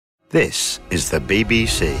This is the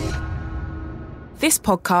BBC. This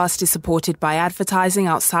podcast is supported by advertising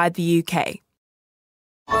outside the UK.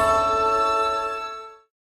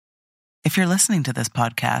 If you're listening to this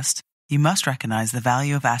podcast, you must recognize the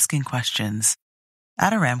value of asking questions.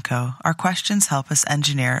 At Aramco, our questions help us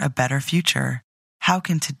engineer a better future. How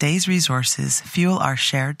can today's resources fuel our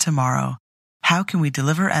shared tomorrow? How can we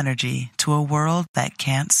deliver energy to a world that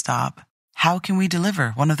can't stop? How can we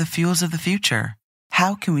deliver one of the fuels of the future?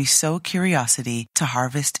 How can we sow curiosity to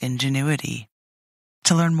harvest ingenuity?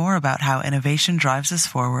 To learn more about how innovation drives us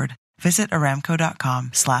forward, visit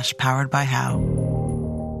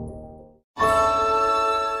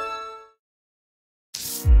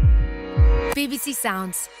aramco.com/poweredbyhow. BBC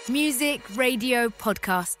Sounds. Music, radio,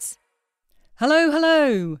 podcasts. Hello,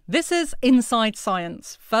 hello. This is Inside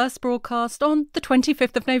Science, first broadcast on the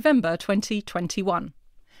 25th of November 2021.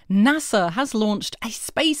 NASA has launched a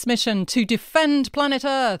space mission to defend planet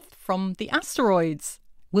Earth from the asteroids.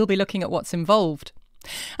 We'll be looking at what's involved.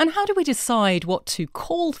 And how do we decide what to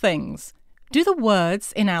call things? Do the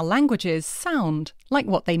words in our languages sound like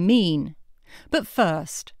what they mean? But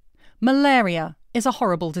first, malaria is a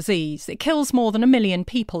horrible disease. It kills more than 1 million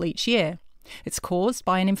people each year. It's caused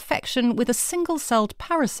by an infection with a single-celled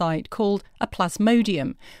parasite called a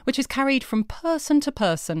plasmodium, which is carried from person to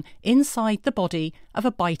person inside the body of a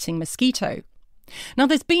biting mosquito. Now,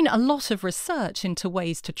 there's been a lot of research into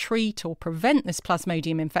ways to treat or prevent this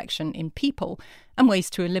plasmodium infection in people and ways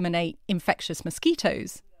to eliminate infectious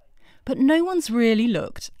mosquitoes. But no one's really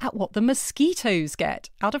looked at what the mosquitoes get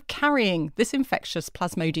out of carrying this infectious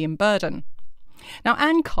plasmodium burden. Now,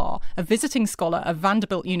 Anne Carr, a visiting scholar of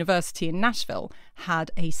Vanderbilt University in Nashville, had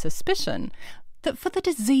a suspicion that for the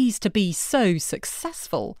disease to be so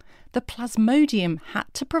successful, the plasmodium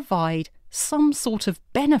had to provide some sort of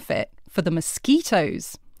benefit for the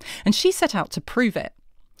mosquitoes. And she set out to prove it.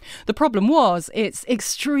 The problem was it's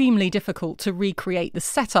extremely difficult to recreate the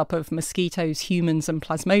setup of mosquitoes, humans and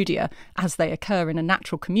plasmodia as they occur in a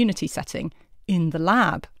natural community setting in the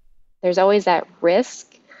lab. There's always that risk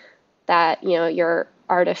that, your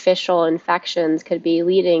artificial infections could be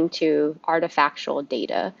leading to artifactual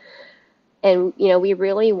data. And, we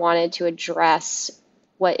really wanted to address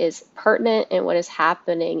what is pertinent and what is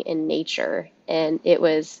happening in nature. And it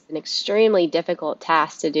was an extremely difficult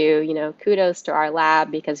task to do. Kudos to our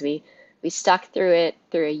lab because we stuck through it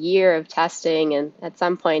through a year of testing. And at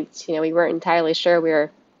some points, we weren't entirely sure we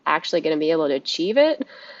were actually going to be able to achieve it.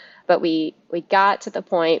 But we got to the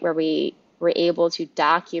point where we were able to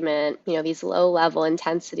document, these low-level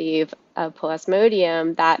intensity of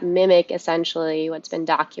plasmodium that mimic essentially what's been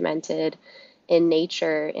documented in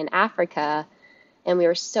nature in Africa. And we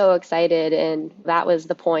were so excited, and that was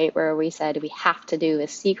the point where we said, we have to do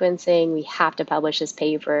this sequencing, we have to publish this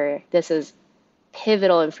paper. This is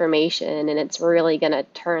pivotal information, and it's really going to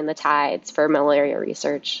turn the tides for malaria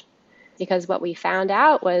research. Because what we found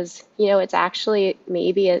out was, it's actually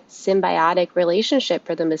maybe a symbiotic relationship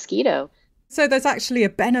for the mosquito. So there's actually a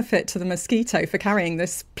benefit to the mosquito for carrying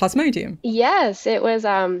this plasmodium? Yes, it was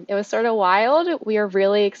sort of wild. We were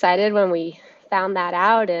really excited when we found that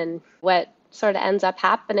out. And what sort of ends up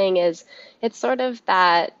happening is it's sort of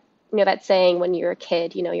that, that saying when you're a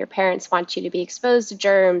kid, your parents want you to be exposed to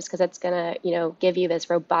germs because it's going to, give you this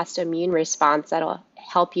robust immune response that'll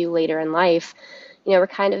help you later in life. We're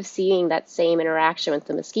kind of seeing that same interaction with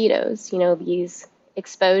the mosquitoes. These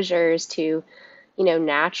exposures to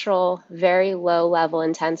natural, very low level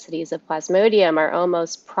intensities of plasmodium are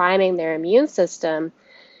almost priming their immune system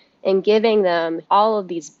and giving them all of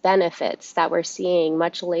these benefits that we're seeing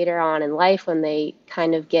much later on in life when they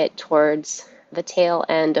kind of get towards the tail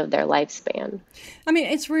end of their lifespan. I mean,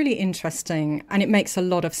 it's really interesting, and it makes a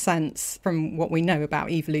lot of sense from what we know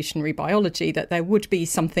about evolutionary biology that there would be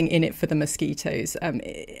something in it for the mosquitoes,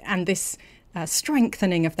 and this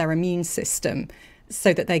strengthening of their immune system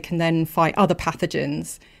so that they can then fight other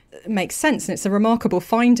pathogens makes sense, and it's a remarkable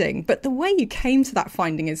finding. But the way you came to that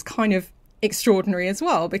finding is kind of extraordinary as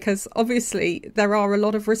well, because obviously there are a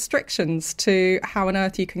lot of restrictions to how on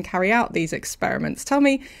earth you can carry out these experiments. Tell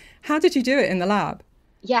me, how did you do it in the lab?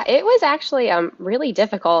 Yeah, it was actually really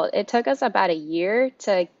difficult. It took us about a year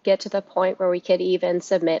to get to the point where we could even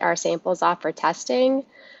submit our samples off for testing.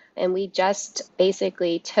 And we just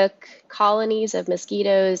basically took colonies of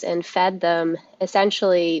mosquitoes and fed them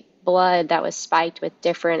essentially blood that was spiked with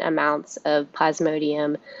different amounts of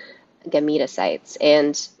plasmodium gametocytes.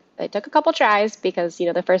 And it took a couple tries because,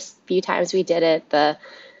 the first few times we did it, the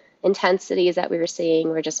intensities that we were seeing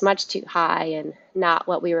were just much too high and not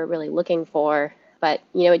what we were really looking for. But,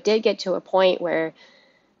 it did get to a point where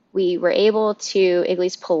we were able to at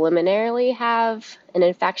least preliminarily have an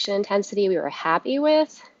infection intensity we were happy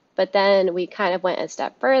with. But then we kind of went a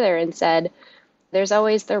step further and said, there's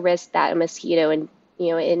always the risk that a mosquito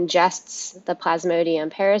ingests the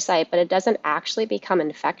Plasmodium parasite, but it doesn't actually become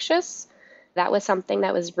infectious. That was something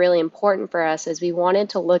that was really important for us, is we wanted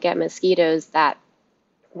to look at mosquitoes that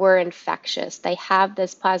were infectious. They have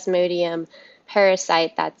this Plasmodium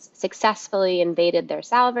parasite that's successfully invaded their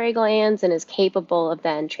salivary glands and is capable of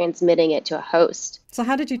then transmitting it to a host. So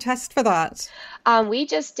how did you test for that? We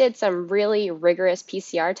just did some really rigorous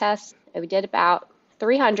PCR tests. We did about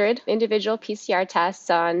 300 individual PCR tests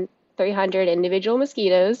on 300 individual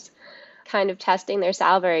mosquitoes, kind of testing their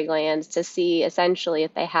salivary glands to see essentially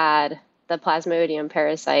if they had the Plasmodium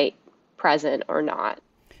parasite present or not.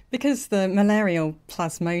 Because the malarial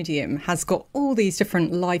Plasmodium has got all these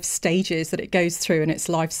different life stages that it goes through in its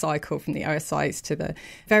life cycle, from the oocytes to the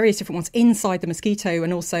various different ones inside the mosquito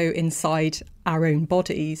and also inside our own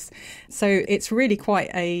bodies. So it's really quite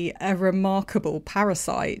a remarkable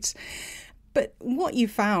parasite. But what you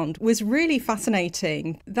found was really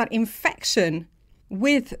fascinating, that infection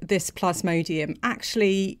with this Plasmodium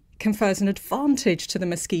actually confers an advantage to the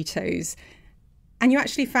mosquitoes. And you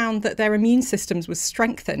actually found that their immune systems was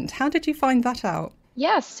strengthened. How did you find that out?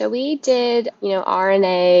 Yes, so we did,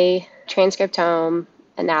 RNA transcriptome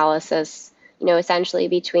analysis, essentially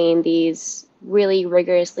between these really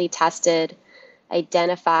rigorously tested,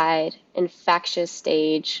 identified infectious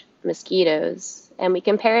stage mosquitoes. And we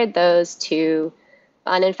compared those to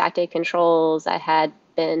uninfected controls that had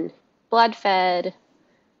been blood fed,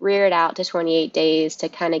 reared out to 28 days to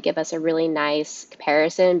kind of give us a really nice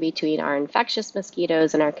comparison between our infectious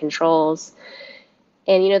mosquitoes and our controls.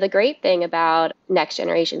 And, the great thing about next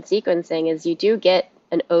generation sequencing is you do get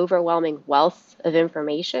an overwhelming wealth of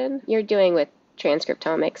information. You're doing with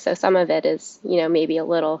transcriptomics, so some of it is, maybe a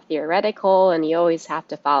little theoretical, and you always have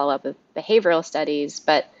to follow up with behavioral studies.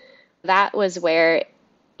 But that was where,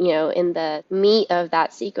 in the meat of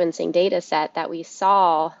that sequencing data set, that we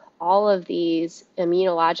saw all of these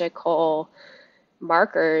immunological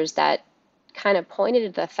markers that kind of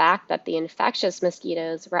pointed to the fact that the infectious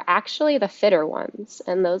mosquitoes were actually the fitter ones,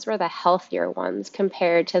 and those were the healthier ones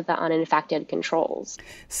compared to the uninfected controls.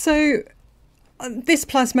 So this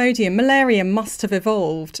Plasmodium, malaria must have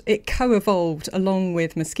evolved. It co-evolved along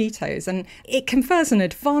with mosquitoes, and it confers an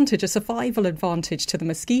advantage, a survival advantage to the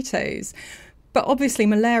mosquitoes. But obviously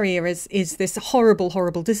malaria is this horrible,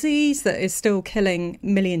 horrible disease that is still killing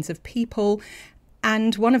millions of people.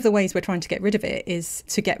 And one of the ways we're trying to get rid of it is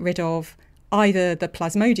to get rid of either the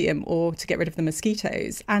Plasmodium or to get rid of the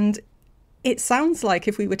mosquitoes. And it sounds like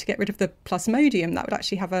if we were to get rid of the Plasmodium, that would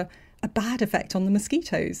actually have a bad effect on the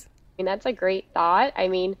mosquitoes. That's a great thought.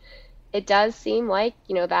 It does seem like,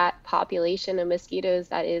 that population of mosquitoes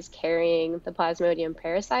that is carrying the Plasmodium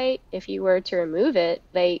parasite, if you were to remove it,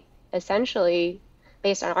 they essentially,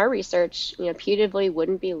 based on our research, putatively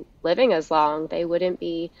wouldn't be living as long. They wouldn't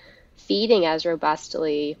be feeding as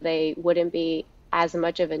robustly. They wouldn't be as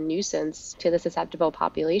much of a nuisance to the susceptible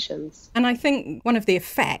populations. And I think one of the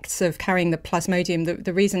effects of carrying the Plasmodium,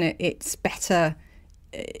 the reason it's better,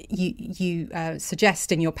 you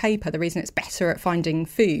suggest in your paper, the reason it's better at finding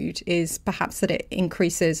food is perhaps that it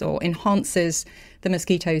increases or enhances the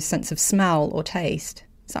mosquito's sense of smell or taste.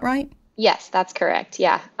 Is that right? Yes, that's correct.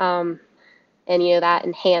 Yeah. And, that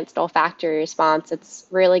enhanced olfactory response, it's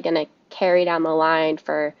really going to carry down the line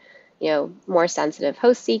for, more sensitive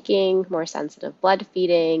host seeking, more sensitive blood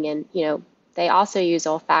feeding. And, they also use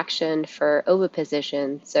olfaction for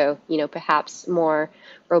oviposition. So, perhaps more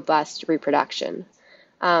robust reproduction.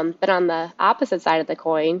 But on the opposite side of the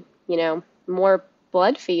coin, more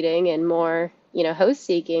blood feeding and more, host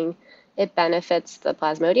seeking, it benefits the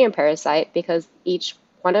Plasmodium parasite because each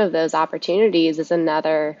one of those opportunities is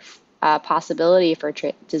another possibility for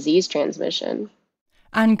disease transmission.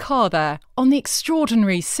 And Carr there on the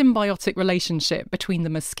extraordinary symbiotic relationship between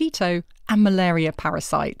the mosquito and malaria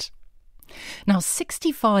parasite. Now,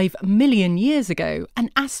 65 million years ago,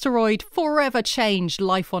 an asteroid forever changed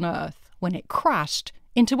life on Earth when it crashed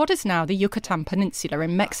into what is now the Yucatan Peninsula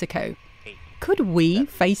in Mexico. Could we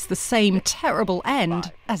face the same terrible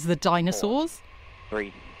end as the dinosaurs?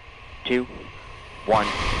 3, 2, 1,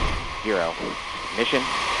 0. Mission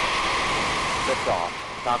liftoff.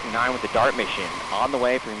 Falcon 9 with the DART mission on the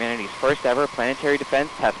way for humanity's first ever planetary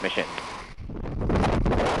defense test mission.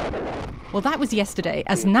 Well, that was yesterday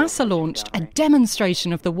as NASA launched a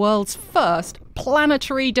demonstration of the world's first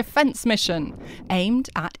planetary defense mission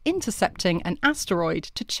aimed at intercepting an asteroid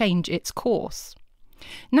to change its course.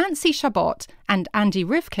 Nancy Chabot and Andy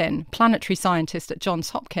Rivkin, planetary scientist at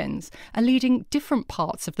Johns Hopkins, are leading different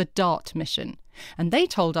parts of the DART mission. And they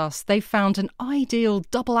told us they've found an ideal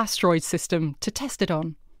double asteroid system to test it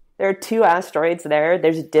on. There are 2 asteroids there.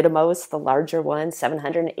 There's Didymos, the larger one,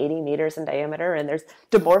 780 meters in diameter, and there's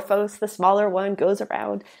Dimorphos, the smaller one, goes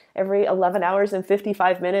around every 11 hours and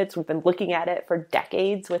 55 minutes. We've been looking at it for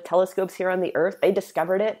decades with telescopes here on the Earth. They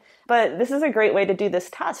discovered it. But this is a great way to do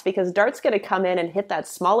this test because DART's going to come in and hit that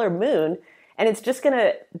smaller moon, and it's just going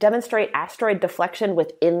to demonstrate asteroid deflection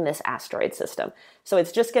within this asteroid system. So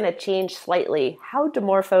it's just going to change slightly how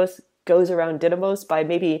Dimorphos goes around Didymos by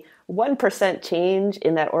maybe 1% change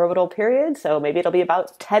in that orbital period. So maybe it'll be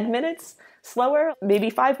about 10 minutes slower, maybe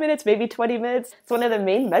 5 minutes, maybe 20 minutes. It's one of the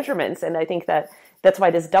main measurements. And I think that's why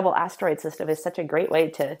this double asteroid system is such a great way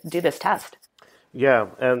to do this test. Yeah,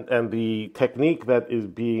 and the technique that is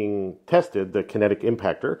being tested, the kinetic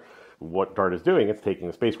impactor, what DART is doing, it's taking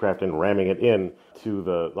a spacecraft and ramming it in to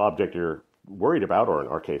the object you're worried about, or in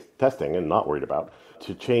our case, testing and not worried about,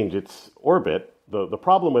 to change its orbit. The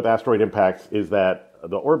problem with asteroid impacts is that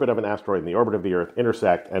the orbit of an asteroid and the orbit of the Earth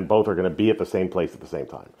intersect, and both are going to be at the same place at the same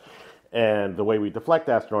time. And the way we deflect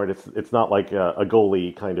asteroids, it's not like a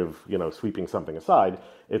goalie kind of, sweeping something aside.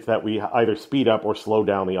 It's that we either speed up or slow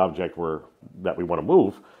down the object that we want to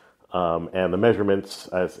move. And the measurements,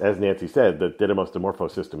 as Nancy said, the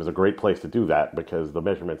Didymos-Dimorphos system is a great place to do that because the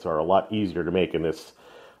measurements are a lot easier to make in this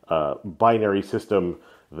binary system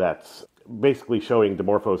that's basically showing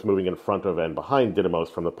Dimorphos moving in front of and behind Didymos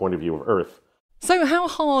from the point of view of Earth. So how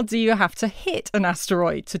hard do you have to hit an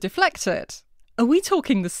asteroid to deflect it? Are we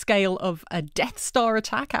talking the scale of a Death Star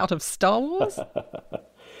attack out of Star Wars?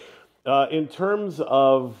 In terms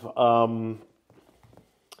of,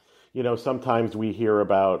 sometimes we hear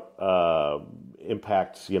about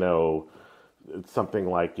impacts, something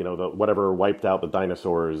like, whatever wiped out the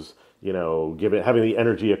dinosaurs, having the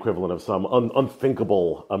energy equivalent of some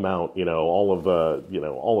unthinkable amount, all of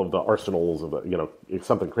the arsenals of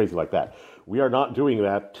something crazy like that. We are not doing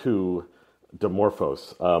that to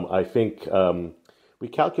Dimorphos. I think we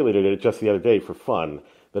calculated it just the other day for fun.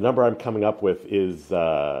 The number I'm coming up with is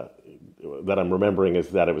that I'm remembering is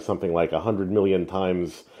that it was something like 100 million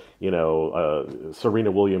times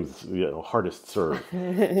Serena Williams' hardest serve.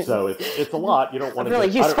 So it's a lot. You don't want to really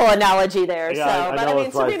useful analogy there. Yeah,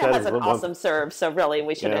 but Serena has an awesome serve, so really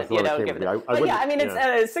we shouldn't give it.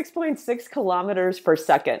 It's 6.6 kilometers per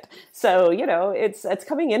second. So it's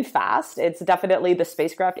coming in fast. It's definitely the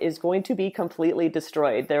spacecraft is going to be completely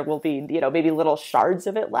destroyed. There will be maybe little shards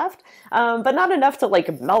of it left, but not enough to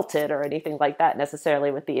melt it or anything like that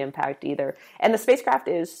necessarily with the impact either. And the spacecraft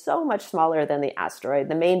is so much smaller than the asteroid.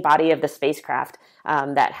 The main body of the spacecraft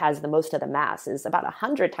that has the most of the mass is about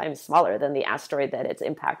 100 times smaller than the asteroid that it's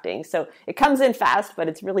impacting. So it comes in fast, but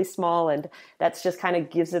it's really small, and that's just kind of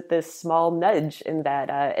gives it this small nudge in that.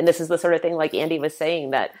 And this is the sort of thing, like Andy was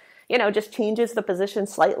saying, that just changes the position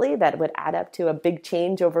slightly that would add up to a big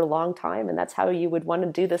change over a long time. And that's how you would want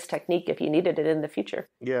to do this technique if you needed it in the future.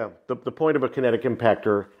 Yeah, the point of a kinetic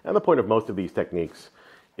impactor and the point of most of these techniques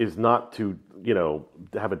is not to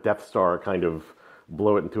have a Death Star kind of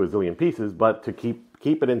blow it into a zillion pieces, but to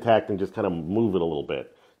keep it intact and just kind of move it a little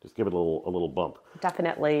bit. Just give it a little bump.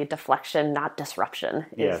 Definitely deflection, not disruption.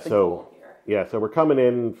 So we're coming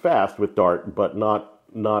in fast with DART, but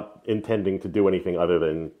not intending to do anything other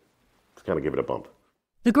than to kind of give it a bump.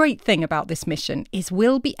 The great thing about this mission is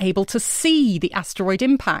we'll be able to see the asteroid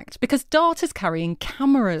impact because DART is carrying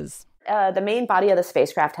cameras. The main body of the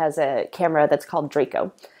spacecraft has a camera that's called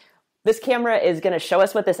Draco. This camera is going to show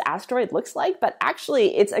us what this asteroid looks like, but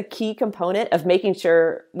actually it's a key component of making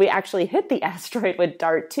sure we actually hit the asteroid with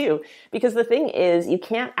DART too. Because the thing is, you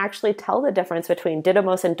can't actually tell the difference between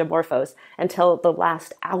Didymos and Dimorphos until the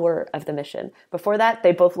last hour of the mission. Before that,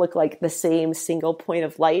 they both look like the same single point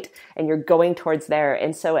of light, and you're going towards there.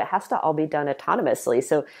 And so it has to all be done autonomously.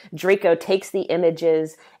 So Draco takes the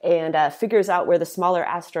images and figures out where the smaller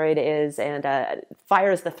asteroid is and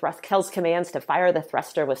fires the tells commands to fire the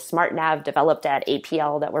thruster with smart nav developed at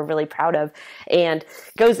APL that we're really proud of, and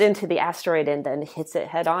goes into the asteroid and then hits it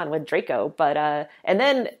head on with Draco. But and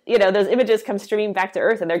then those images come streaming back to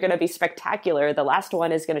Earth, and they're going to be spectacular. The last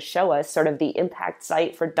one is going to show us sort of the impact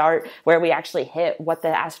site for DART, where we actually hit, what the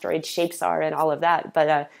asteroid shapes are, and all of that.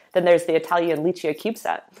 But then there's the Italian Licia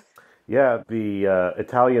CubeSat. Yeah, the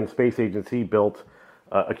Italian Space Agency built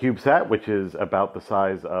a CubeSat, which is about the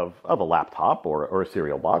size of a laptop or a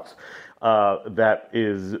cereal box. That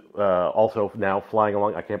is also now flying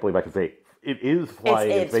along. I can't believe I can say it is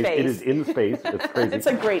flying in space. It is in space. It's crazy. It's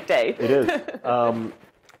a great day. It is.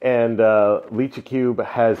 And LiCiaCube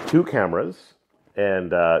has two cameras,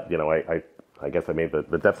 And, I guess I made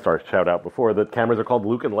the Death Star shout out before. The cameras are called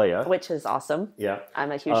Luke and Leia. Which is awesome. Yeah.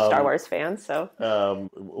 I'm a huge Star Wars fan, so.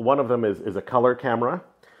 One of them is a color camera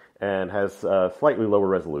and has slightly lower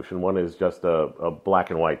resolution. One is just a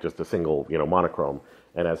black and white, just a single, monochrome,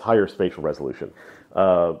 and has higher spatial resolution.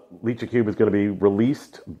 LichaCube is going to be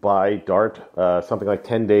released by DART something like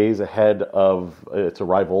 10 days ahead of its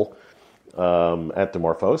arrival at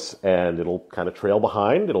Dimorphos, and it'll kind of trail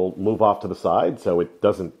behind. It'll move off to the side so it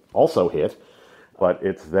doesn't also hit, but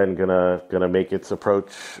it's then gonna make its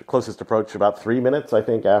closest approach about 3 minutes, I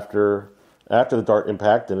think, after the DART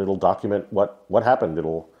impact, and it'll document what happened.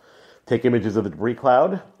 It'll take images of the debris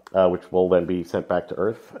cloud, which will then be sent back to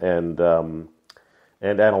Earth and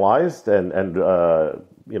analyzed and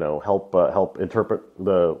help interpret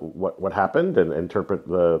what happened and interpret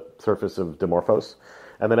the surface of Dimorphos.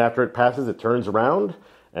 And then after it passes, it turns around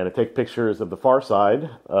and it takes pictures of the far side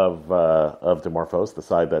of Dimorphos, the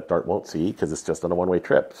side that DART won't see because it's just on a one-way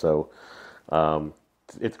trip. So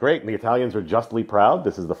it's great, and the Italians are justly proud.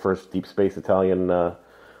 This is the first deep space mission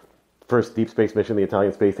the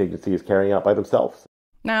Italian Space Agency is carrying out by themselves.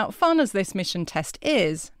 Now, fun as this mission test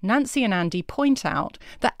is, Nancy and Andy point out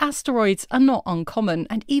that asteroids are not uncommon,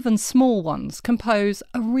 and even small ones can pose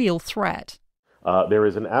a real threat. There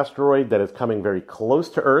is an asteroid that is coming very close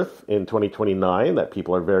to Earth in 2029 that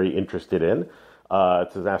people are very interested in.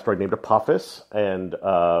 It's an asteroid named Apophis, and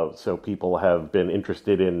so people have been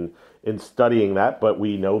interested in studying that, but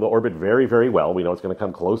we know the orbit very, very well. We know it's going to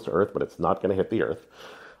come close to Earth, but it's not going to hit the Earth.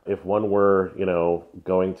 If one were,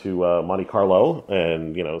 going to Monte Carlo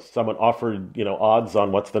and, someone offered, odds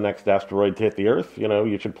on what's the next asteroid to hit the Earth,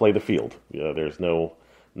 you should play the field. There's no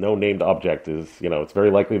named object. It's very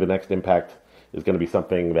likely the next impact is going to be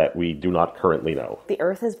something that we do not currently know. The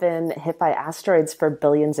Earth has been hit by asteroids for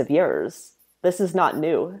billions of years. This is not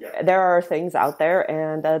new. Yeah. There are things out there,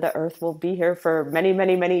 and the Earth will be here for many,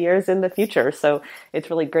 many, many years in the future. So it's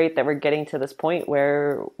really great that we're getting to this point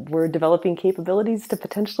where we're developing capabilities to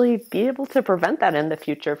potentially be able to prevent that in the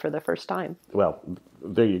future for the first time. Well,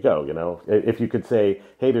 there you go. If you could say,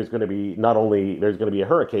 hey, there's going to be a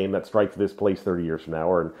hurricane that strikes this place 30 years from now,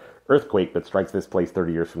 or an earthquake that strikes this place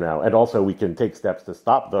 30 years from now, and also we can take steps to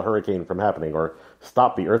stop the hurricane from happening or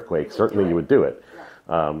stop the earthquake, certainly you would do it.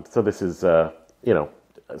 So this is,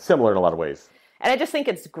 similar in a lot of ways. And I just think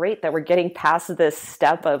it's great that we're getting past this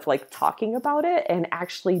step of talking about it and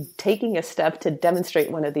actually taking a step to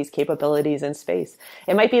demonstrate one of these capabilities in space.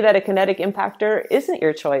 It might be that a kinetic impactor isn't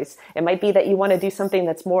your choice. It might be that you want to do something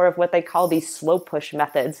that's more of what they call these slow push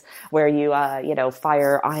methods, where you,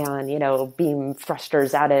 fire ion, beam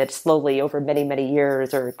thrusters at it slowly over many, many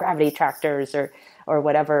years, or gravity tractors or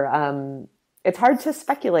whatever. It's hard to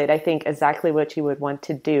speculate, I think, exactly what you would want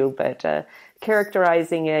to do, but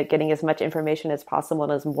characterizing it, getting as much information as possible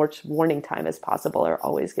and as much warning time as possible are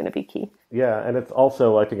always going to be key. Yeah, and it's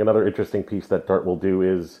also, I think, another interesting piece that DART will do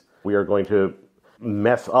is we are going to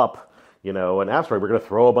mess up, an asteroid. We're going to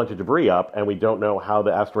throw a bunch of debris up, and we don't know how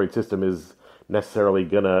the asteroid system is necessarily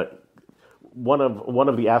going to... One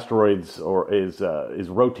of the asteroids is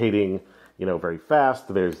rotating, very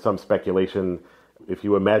fast. There's some speculation. If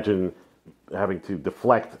you imagine having to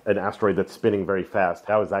deflect an asteroid that's spinning very fast,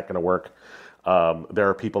 how is that going to work? There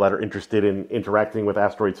are people that are interested in interacting with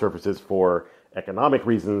asteroid surfaces for economic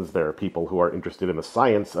reasons. There are people who are interested in the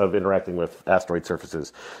science of interacting with asteroid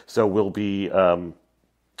surfaces. So we'll be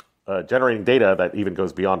generating data that even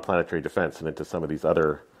goes beyond planetary defense and into some of these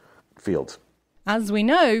other fields. As we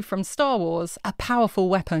know from Star Wars, a powerful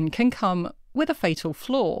weapon can come with a fatal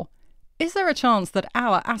flaw. Is there a chance that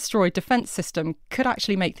our asteroid defense system could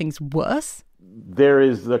actually make things worse? There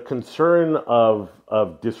is the concern of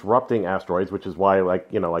disrupting asteroids, which is why,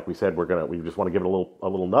 like we said, we just want to give it a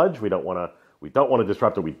little nudge. We don't want to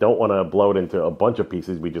disrupt it. We don't want to blow it into a bunch of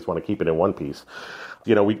pieces. We just want to keep it in one piece.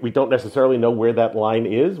 We don't necessarily know where that line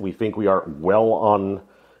is. We think we are going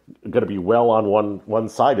to be well on one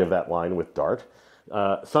side of that line with DART.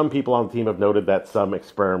 Some people on the team have noted that some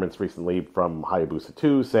experiments recently from Hayabusa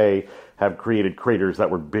 2, have created craters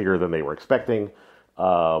that were bigger than they were expecting.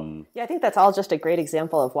 I think that's all just a great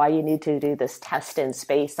example of why you need to do this test in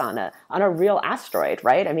space on a real asteroid,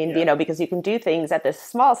 right? I mean, because you can do things at this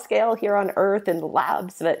small scale here on Earth in the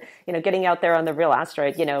labs, but, getting out there on the real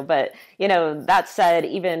asteroid, but, that said,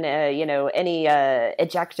 even, any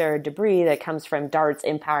ejector debris that comes from DART's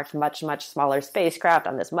impact much, much smaller spacecraft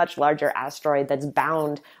on this much larger asteroid that's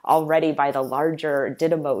bound already by the larger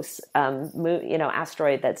Didymos,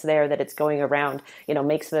 asteroid that's there that it's going around,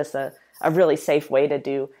 makes this a really safe way to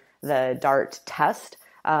do the DART test.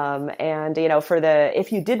 And,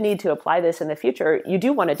 if you did need to apply this in the future, you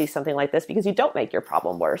do want to do something like this because you don't make your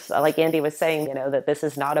problem worse. Like Andy was saying, that this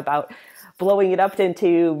is not about blowing it up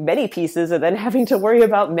into many pieces and then having to worry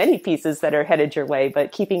about many pieces that are headed your way,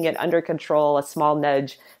 but keeping it under control, a small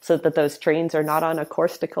nudge, so that those trains are not on a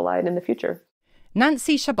course to collide in the future.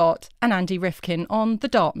 Nancy Chabot and Andy Rifkin on the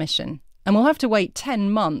DART mission. And we'll have to wait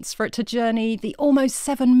 10 months for it to journey the almost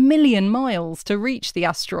 7 million miles to reach the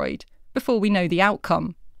asteroid before we know the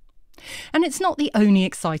outcome. And it's not the only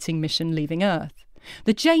exciting mission leaving Earth.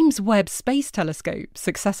 The James Webb Space Telescope,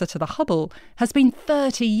 successor to the Hubble, has been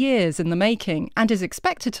 30 years in the making and is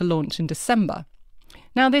expected to launch in December.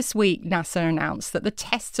 Now, this week, NASA announced that the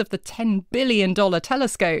tests of the $10 billion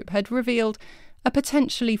telescope had revealed a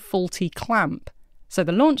potentially faulty clamp. So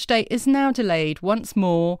the launch date is now delayed once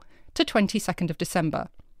more to 22nd of December.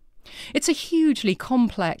 It's a hugely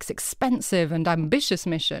complex, expensive and ambitious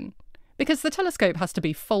mission because the telescope has to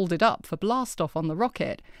be folded up for blast-off on the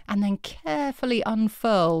rocket and then carefully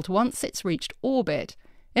unfurled once it's reached orbit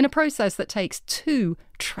in a process that takes 2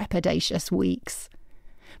 trepidatious weeks.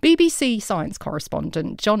 BBC science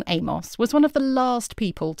correspondent John Amos was one of the last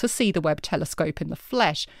people to see the Webb telescope in the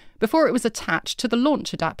flesh before it was attached to the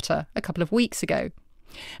launch adapter a couple of weeks ago.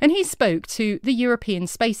 And he spoke to the European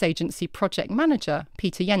Space Agency project manager,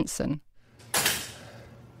 Peter Jensen.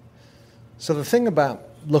 So the thing about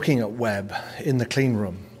looking at Webb in the clean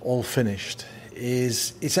room, all finished,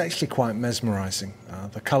 is it's actually quite mesmerising.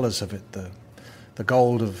 The colours of it, the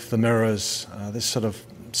gold of the mirrors, this sort of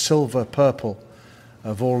silver purple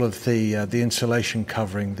of all of the insulation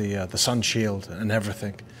covering the sun shield and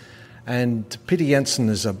everything. And Peter Jensen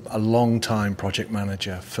is a long-time project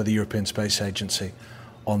manager for the European Space Agency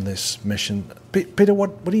on this mission. Peter,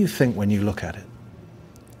 what do you think when you look at it?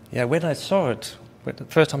 Yeah, when I saw it, the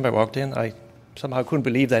first time I walked in, I somehow couldn't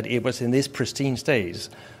believe that it was in this pristine state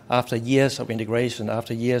after years of integration,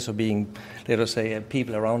 after years of being, let us say,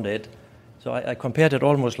 people around it. So I compared it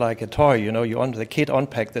almost like a toy. The kid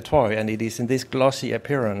unpacked the toy and it is in this glossy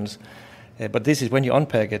appearance. But this is when you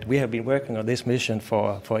unpack it. We have been working on this mission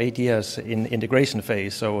for 8 years in integration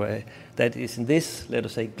phase. So that is in this, let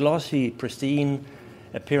us say, glossy, pristine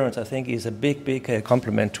appearance, I think, is a big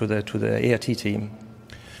compliment to the ART team.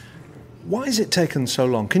 Why has it taken so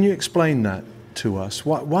long? Can you explain that to us?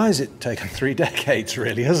 Why has it taken 3 decades,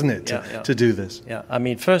 really, hasn't it, to do this? Yeah, I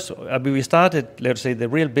mean, first, we started, let's say, the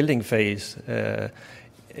real building phase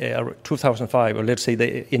 2005, or let's say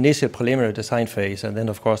the initial preliminary design phase, and then,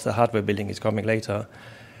 of course, the hardware building is coming later.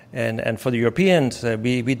 And for the Europeans,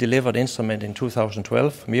 we delivered instrument in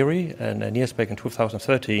 2012, MIRI, and NearSpec in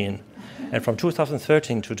 2013. And from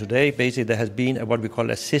 2013 to today, basically, there has been what we call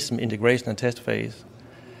a system integration and test phase.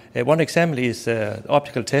 One example is the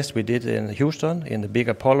optical test we did in Houston, in the big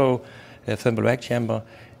Apollo thermal vac chamber.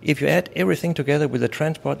 If you add everything together with the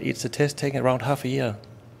transport, it's a test taking around half a year.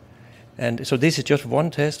 And so this is just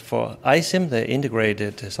one test. For ISIM, the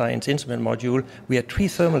integrated science instrument module, we had 3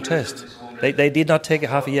 thermal tests. They did not take a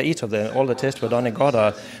half a year each of them. All the tests were done in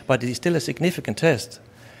Goddard, but it is still a significant test.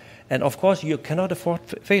 And of course, you cannot afford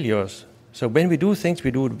failures. So when we do things,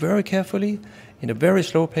 we do it very carefully, in a very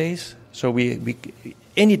slow pace. So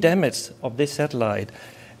any damage of this satellite,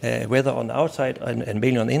 whether on the outside and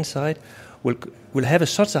mainly on the inside, will have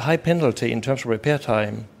such a high penalty in terms of repair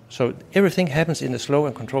time. So everything happens in a slow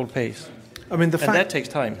and controlled pace. I mean, that takes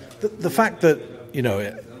time. The fact that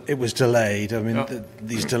it was delayed. I mean,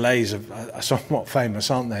 these delays are somewhat famous,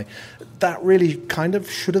 aren't they? That really kind of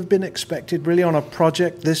should have been expected, really, on a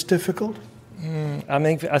project this difficult.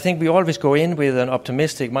 I think we always go in with an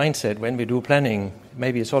optimistic mindset when we do planning.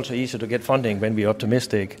 Maybe it's also easier to get funding when we're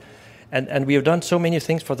optimistic. And we have done so many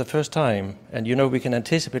things for the first time. And, we can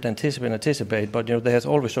anticipate, but, there's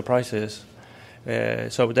always surprises.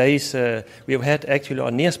 So we have had actually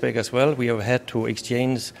on NearSpec as well, we have had to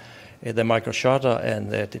exchange the micro-shutter and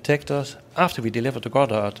the detectors after we delivered to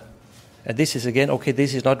Goddard. And this is again,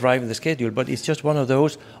 this is not driving the schedule, but it's just one of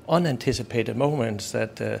those unanticipated moments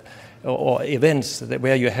that, or events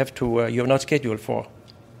where you have to, you're not scheduled for.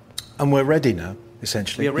 And we're ready now,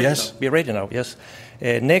 essentially. We're ready now, yes.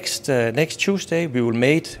 Next Tuesday, we will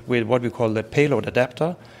mate with what we call the payload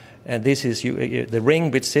adapter. And this is the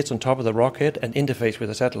ring which sits on top of the rocket and interface with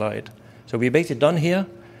the satellite. So we're basically done here,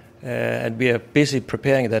 and we are busy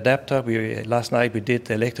preparing the adapter. Last night we did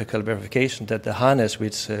the electrical verification that the harness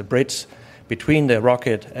which bridge between the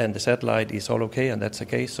rocket and the satellite is all okay, and that's the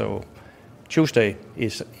case. So Tuesday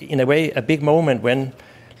is, in a way, a big moment when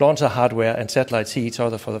launcher hardware and satellite see each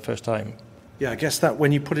other for the first time. Yeah, I guess that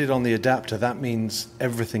when you put it on the adapter, that means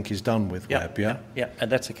everything is done with web, yeah? Yeah,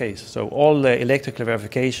 and that's the case. So all the electrical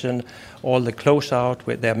verification, all the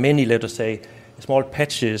closeout, there are many, let us say, small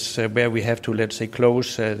patches where we have to, let's say,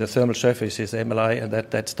 close the thermal surfaces, MLI, and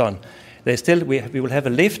that's done. There's still, we will have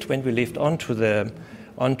a lift when we lift onto the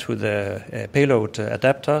payload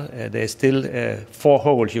adapter. There's still 4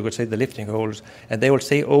 holes, you could say, the lifting holes, and they will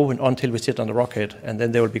stay open until we sit on the rocket, and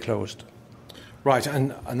then they will be closed. Right,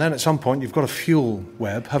 and then at some point you've got to fuel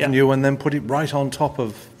web, haven't you, and then put it right on top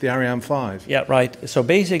of the Ariane 5. Yeah, right. So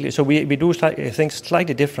basically, we do things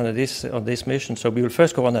slightly different on this mission. So we will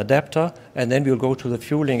first go on adapter, and then we'll go to the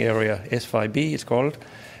fueling area, S5B it's called.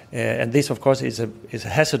 And this, of course, is a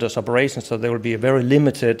hazardous operation, so there will be a very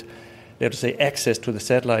limited, let's say, access to the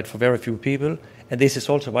satellite for very few people. And this is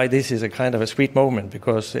also why this is a kind of a sweet moment,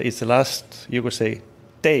 because it's the last, you could say,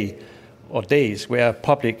 day or days where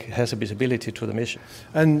public has a visibility to the mission.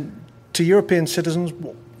 And to European citizens,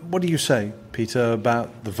 what do you say, Peter,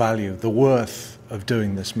 about the value, the worth of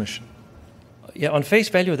doing this mission? Yeah, on face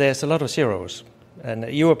value, there's a lot of zeros. And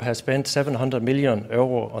Europe has spent 700 million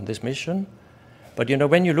euro on this mission. But,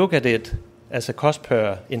 when you look at it as a cost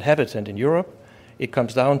per inhabitant in Europe, it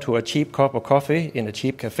comes down to a cheap cup of coffee in a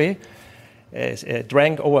cheap cafe,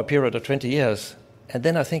 drank over a period of 20 years. And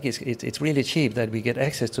then I think it's really cheap that we get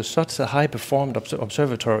access to such a high-performed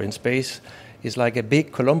observatory in space. It's like a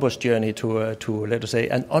big Columbus journey to let us say,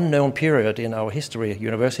 an unknown period in our history,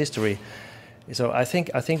 universe history. So I think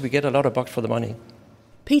we get a lot of bucks for the money.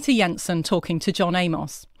 Peter Jensen talking to John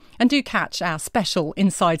Amos. And do catch our special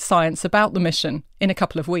Inside Science about the mission in a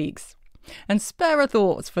couple of weeks. And spare a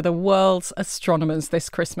thought for the world's astronomers this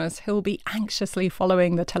Christmas who'll be anxiously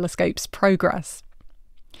following the telescope's progress.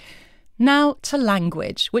 Now to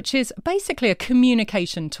language, which is basically a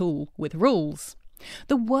communication tool with rules.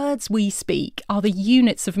 The words we speak are the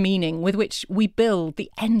units of meaning with which we build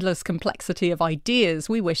the endless complexity of ideas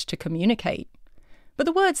we wish to communicate. But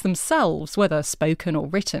the words themselves, whether spoken or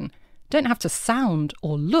written, don't have to sound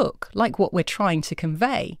or look like what we're trying to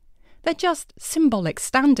convey. They're just symbolic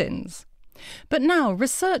stand-ins. But now,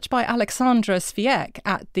 research by Alexandra Swiek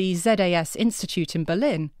at the ZAS Institute in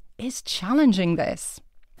Berlin is challenging this.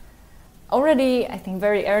 Already, I think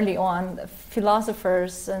very early on,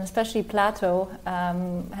 philosophers, and especially Plato,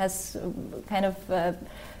 has kind of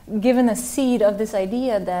given a seed of this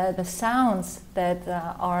idea that the sounds that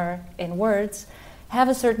are in words have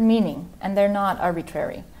a certain meaning, and they're not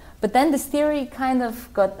arbitrary. But then this theory kind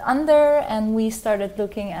of got under, and we started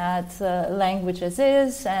looking at language as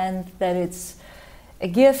is, and that it's a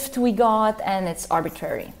gift we got, and it's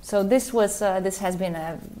arbitrary. So this has been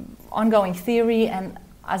an ongoing theory, and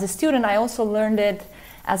as a student, I also learned it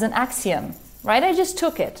as an axiom, right? I just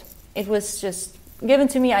took it. It was just given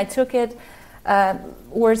to me, I took it.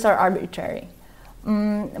 Words are arbitrary.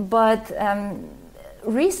 But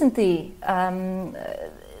recently,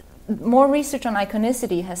 more research on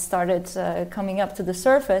iconicity has started coming up to the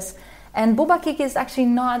surface, and Bubakik is actually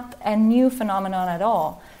not a new phenomenon at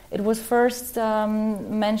all. It was first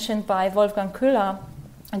mentioned by Wolfgang Köhler,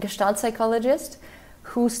 a Gestalt psychologist,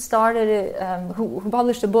 who who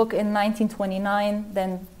published a book in 1929,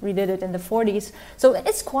 then redid it in the 40s. So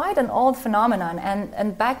it's quite an old phenomenon,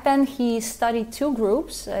 and back then he studied 2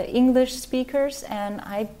 groups, English speakers and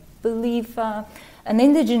I believe an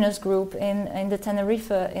indigenous group in the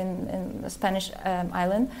Tenerife, in the Spanish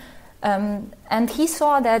island. And he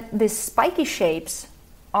saw that these spiky shapes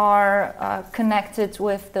are connected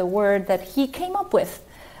with the word that he came up with,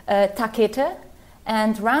 taquete,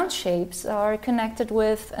 and round shapes are connected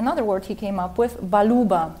with another word he came up with,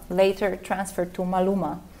 baluba, later transferred to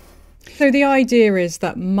maluma. So the idea is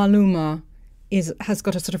that maluma has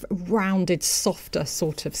got a sort of rounded, softer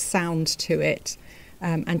sort of sound to it,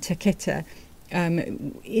 and taquete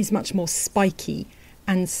is much more spiky,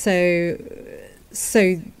 and so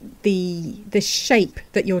the shape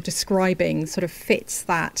that you're describing sort of fits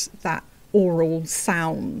that oral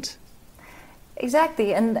sound.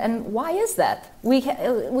 Exactly, and why is that?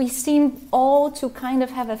 We seem all to kind of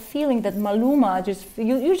have a feeling that maluma,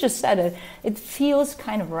 you just said it, it feels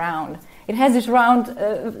kind of round. It has these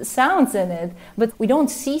round sounds in it, but we don't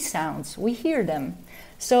see sounds, we hear them.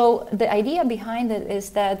 So the idea behind it is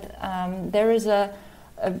that there is a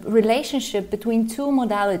relationship between 2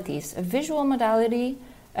 modalities, a visual modality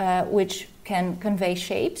which can convey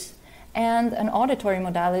shapes, and an auditory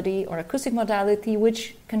modality or acoustic modality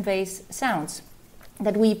which conveys sounds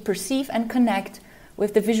that we perceive and connect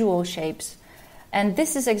with the visual shapes. And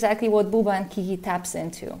this is exactly what Buba and Kiki taps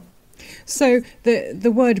into. So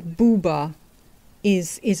the word buba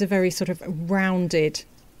is a very sort of rounded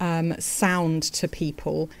sound to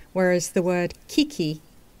people, whereas the word kiki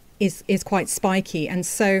is quite spiky. And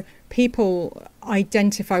so people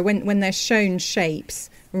identify, when they're shown shapes,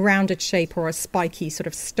 a rounded shape or a spiky sort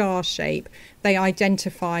of star shape, they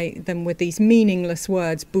identify them with these meaningless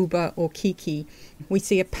words, booba or kiki. We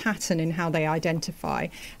see a pattern in how they identify.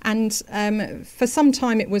 And for some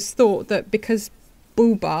time it was thought that because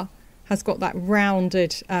booba has got that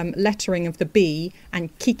rounded lettering of the B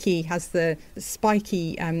and kiki has the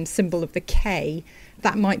spiky symbol of the K,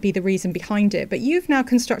 that might be the reason behind it. But you've now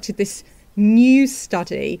constructed this new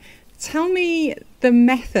study. Tell me the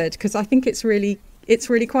method, because I think it's really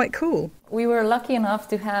quite cool. We were lucky enough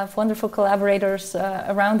to have wonderful collaborators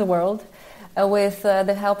around the world, with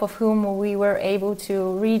the help of whom we were able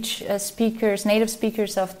to reach native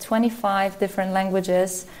speakers of 25 different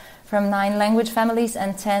languages from 9 language families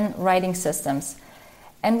and 10 writing systems.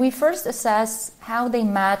 And we first assessed how they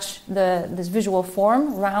match this visual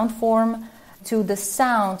form, round form, to the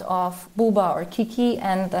sound of booba or kiki,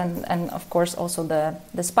 and of course also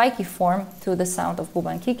the spiky form to the sound of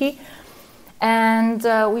booba and kiki. And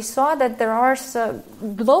we saw that there are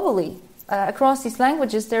globally, across these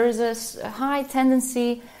languages, there is a high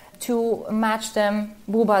tendency to match them,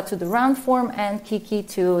 booba to the round form and kiki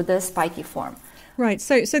to the spiky form. Right,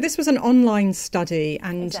 so this was an online study,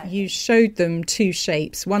 and Exactly. You showed them 2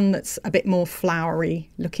 shapes, one that's a bit more flowery,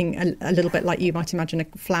 looking a little bit like you might imagine a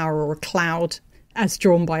flower or a cloud as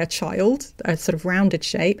drawn by a child, a sort of rounded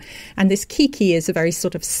shape, and this kiki is a very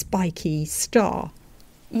sort of spiky star.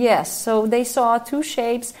 Yes, so they saw 2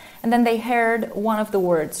 shapes and then they heard one of the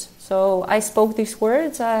words. So I spoke these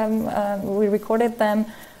words, we recorded them.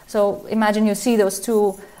 So imagine you see those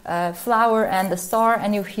 2, flower and the star,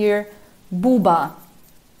 and you hear booba.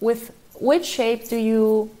 With which shape do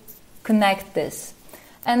you connect this?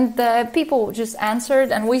 And people just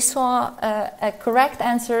answered, and we saw a correct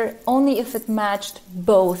answer only if it matched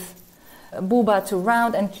both booba to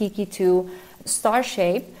round and kiki to star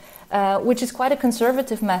shape, which is quite a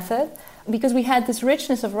conservative method because we had this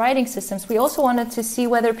richness of writing systems. We also wanted to see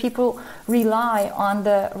whether people rely on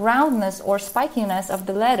the roundness or spikiness of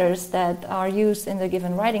the letters that are used in the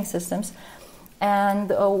given writing systems.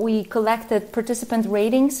 And we collected participant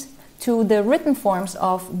ratings to the written forms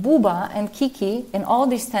of booba and kiki in all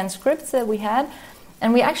these 10 scripts that we had.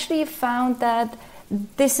 And we actually found that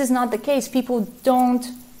this is not the case. People don't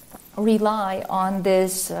rely on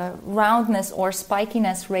this roundness or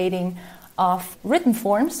spikiness rating of written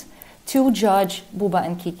forms to judge booba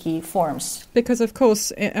and kiki forms. Because, of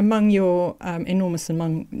course, among your enormous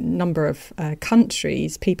number of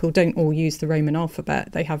countries, people don't all use the Roman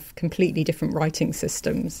alphabet. They have completely different writing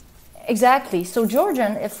systems. Exactly. So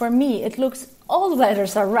Georgian, for me, it looks, all the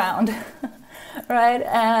letters are round, right?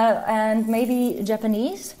 And maybe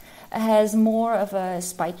Japanese has more of a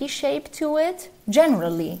spiky shape to it,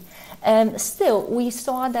 generally. Still, we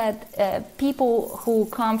saw that people who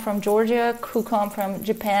come from Georgia, who come from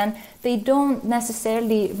Japan, they don't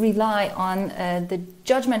necessarily rely on the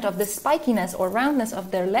judgment of the spikiness or roundness of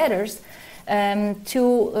their letters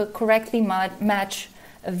to correctly match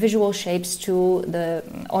visual shapes to the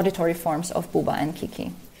auditory forms of booba and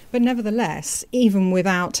kiki. But nevertheless, even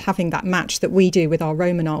without having that match that we do with our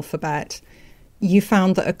Roman alphabet, you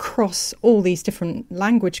found that across all these different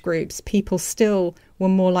language groups, people still were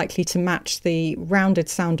more likely to match the rounded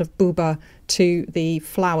sound of booba to the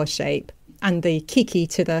flower shape and the kiki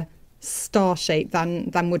to the star shape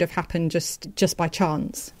than would have happened just by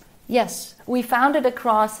chance. Yes, we found it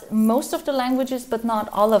across most of the languages, but not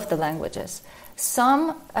all of the languages.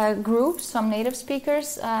 Some groups, some native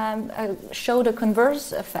speakers, showed a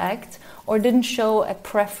converse effect or didn't show a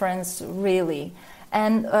preference really.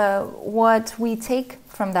 And what we take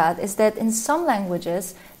from that is that in some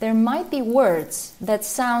languages there might be words that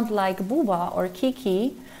sound like booba or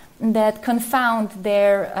kiki that confound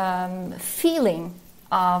their feeling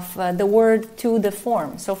of the word to the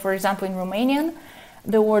form. So for example, in Romanian,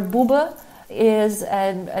 the word booba is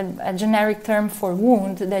a generic term for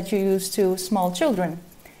wound that you use to small children.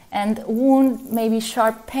 And wound may be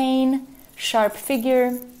sharp pain, sharp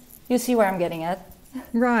figure. You see where I'm getting at?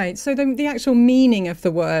 Right. So the actual meaning of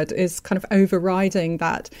the word is kind of overriding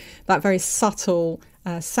that very subtle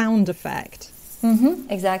sound effect. Mm-hmm,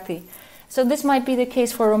 exactly. So this might be the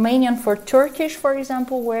case for Romanian, for Turkish, for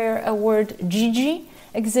example, where a word gigi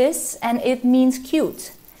exists and it means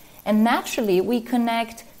cute. And naturally we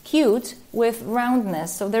connect cute with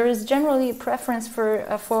roundness. So there is generally a preference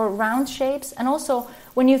for round shapes. And also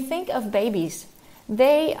when you think of babies,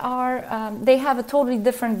 they have a totally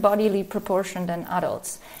different bodily proportion than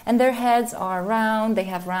adults. And their heads are round, they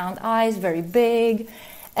have round eyes, very big.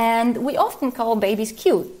 And we often call babies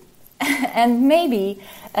cute. And maybe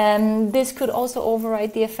this could also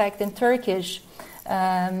override the effect in Turkish.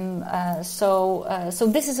 So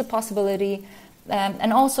this is a possibility.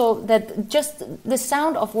 And also that just the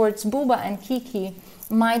sound of words buba and kiki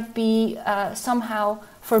might be somehow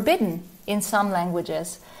forbidden in some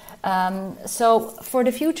languages. So for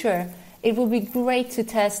the future, it would be great to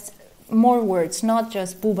test more words, not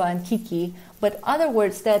just buba and kiki, but other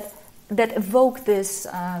words that evoke this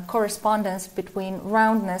correspondence between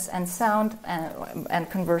roundness and sound, and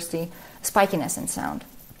conversely, spikiness and sound.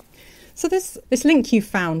 So this link you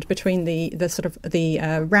found between the sort of the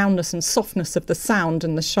roundness and softness of the sound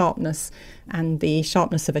and the sharpness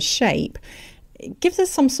of a shape, it gives us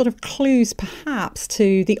some sort of clues perhaps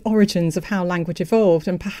to the origins of how language evolved,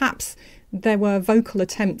 and perhaps there were vocal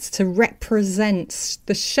attempts to represent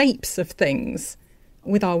the shapes of things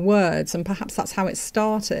with our words, and perhaps that's how it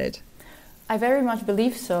started. I very much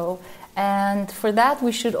believe so. And for that,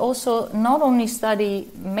 we should also not only study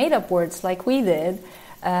made-up words like we did,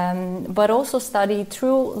 but also study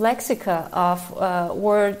true lexica of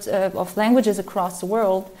words of languages across the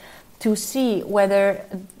world to see whether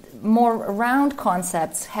more round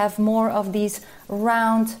concepts have more of these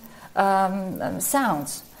round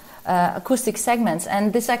sounds, acoustic segments.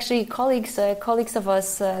 And this actually, colleagues of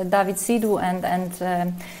us, David Sidhu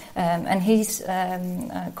and his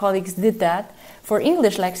colleagues did that for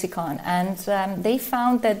English lexicon, and they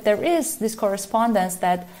found that there is this correspondence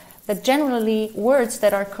that generally words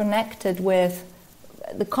that are connected with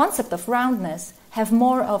the concept of roundness have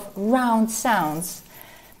more of round sounds.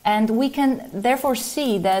 And we can therefore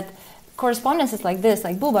see that correspondences like this,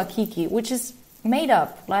 like buba kiki, which is made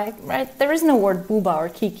up, like, right? There is no word buba or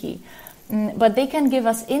kiki, but they can give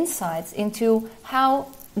us insights into how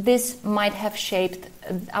this might have shaped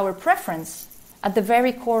our preference at the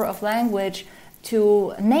very core of language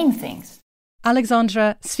to name things.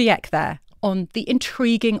 Alexandra Swiek there on the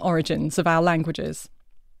intriguing origins of our languages.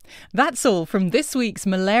 That's all from this week's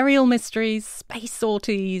Malarial Mysteries, Space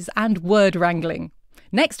Sorties and Word Wrangling.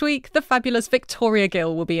 Next week, the fabulous Victoria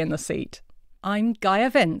Gill will be in the seat. I'm Gaia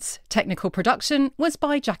Vince. Technical production was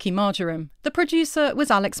by Jackie Marjoram. The producer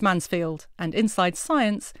was Alex Mansfield. And Inside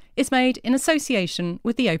Science is made in association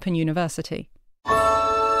with the Open University.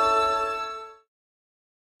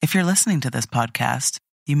 If you're listening to this podcast,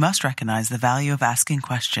 you must recognize the value of asking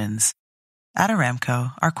questions. At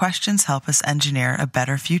Aramco, our questions help us engineer a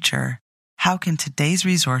better future. How can today's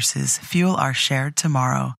resources fuel our shared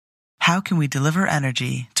tomorrow? How can we deliver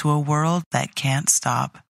energy to a world that can't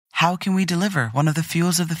stop? How can we deliver one of the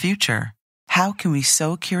fuels of the future? How can we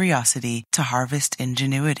sow curiosity to harvest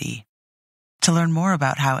ingenuity? To learn more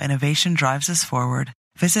about how innovation drives us forward,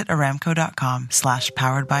 visit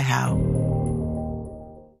aramco.com/poweredbyhow.